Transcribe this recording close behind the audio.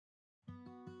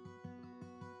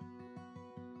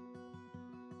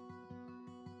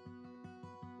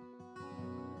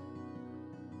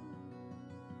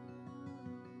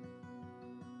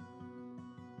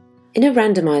In a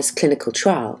randomised clinical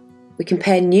trial, we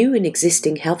compare new and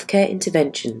existing healthcare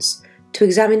interventions to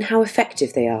examine how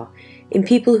effective they are in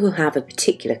people who have a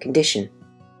particular condition.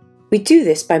 We do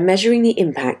this by measuring the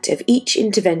impact of each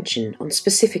intervention on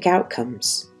specific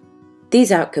outcomes. These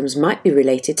outcomes might be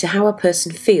related to how a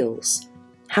person feels,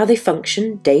 how they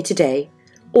function day to day,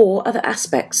 or other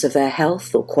aspects of their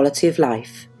health or quality of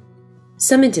life.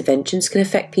 Some interventions can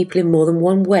affect people in more than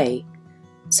one way,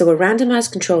 so a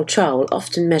randomised controlled trial will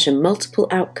often measure multiple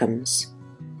outcomes.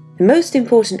 The most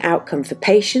important outcome for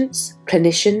patients,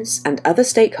 clinicians, and other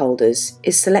stakeholders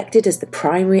is selected as the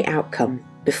primary outcome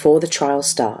before the trial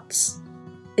starts.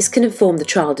 This can inform the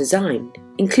trial design,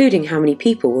 including how many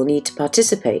people will need to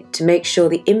participate to make sure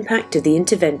the impact of the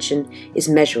intervention is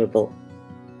measurable.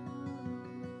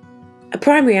 A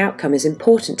primary outcome is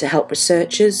important to help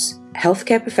researchers,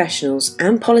 healthcare professionals,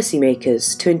 and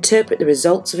policymakers to interpret the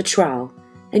results of a trial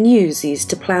and use these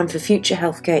to plan for future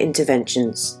healthcare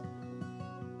interventions.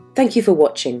 Thank you for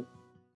watching.